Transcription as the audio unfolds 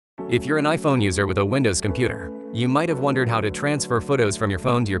If you're an iPhone user with a Windows computer, you might have wondered how to transfer photos from your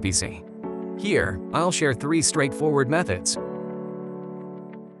phone to your PC. Here, I'll share 3 straightforward methods.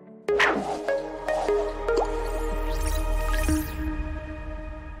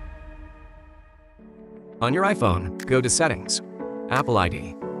 On your iPhone, go to Settings, Apple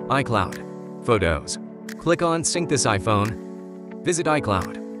ID, iCloud, Photos. Click on Sync this iPhone. Visit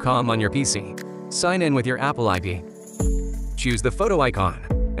iCloud.com on your PC. Sign in with your Apple ID. Choose the photo icon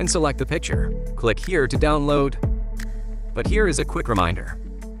and select the picture. Click here to download. But here is a quick reminder.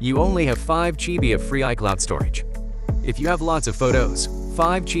 You only have 5 GB of free iCloud storage. If you have lots of photos,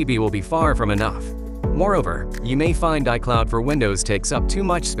 5 GB will be far from enough. Moreover, you may find iCloud for Windows takes up too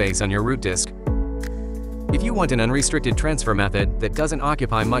much space on your root disk. If you want an unrestricted transfer method that doesn't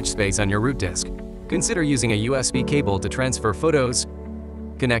occupy much space on your root disk, consider using a USB cable to transfer photos.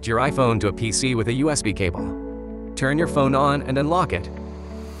 Connect your iPhone to a PC with a USB cable. Turn your phone on and unlock it.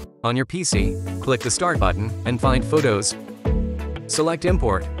 On your PC, click the Start button and find Photos. Select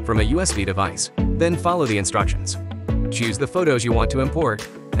Import from a USB device, then follow the instructions. Choose the photos you want to import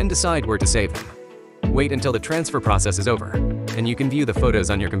and decide where to save them. Wait until the transfer process is over, and you can view the photos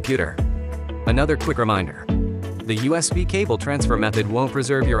on your computer. Another quick reminder. The USB cable transfer method won't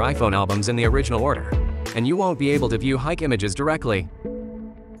preserve your iPhone albums in the original order, and you won't be able to view hike images directly.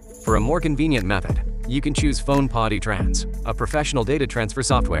 For a more convenient method, you can choose FonePaw DoTrans, a professional data transfer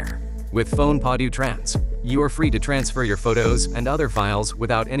software. With FonePaw DoTrans, you are free to transfer your photos and other files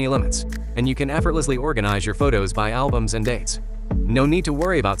without any limits, and you can effortlessly organize your photos by albums and dates. No need to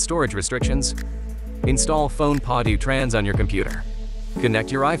worry about storage restrictions. Install FonePaw DoTrans on your computer.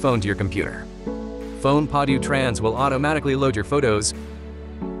 Connect your iPhone to your computer. FonePaw DoTrans will automatically load your photos.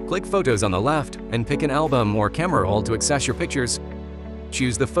 Click Photos on the left and pick an album or camera roll to access your pictures.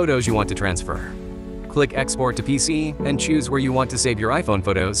 Choose the photos you want to transfer. Click Export to PC and choose where you want to save your iPhone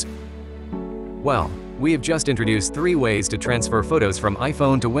photos. Well, we have just introduced 3 ways to transfer photos from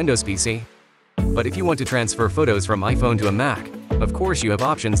iPhone to Windows PC. But if you want to transfer photos from iPhone to a Mac, of course you have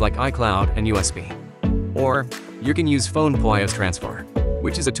options like iCloud and USB. Or, you can use FonePaw DoTrans,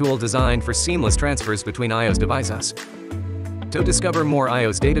 which is a tool designed for seamless transfers between iOS devices. To discover more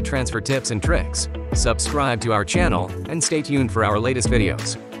iOS data transfer tips and tricks, subscribe to our channel and stay tuned for our latest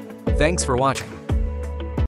videos. Thanks for watching.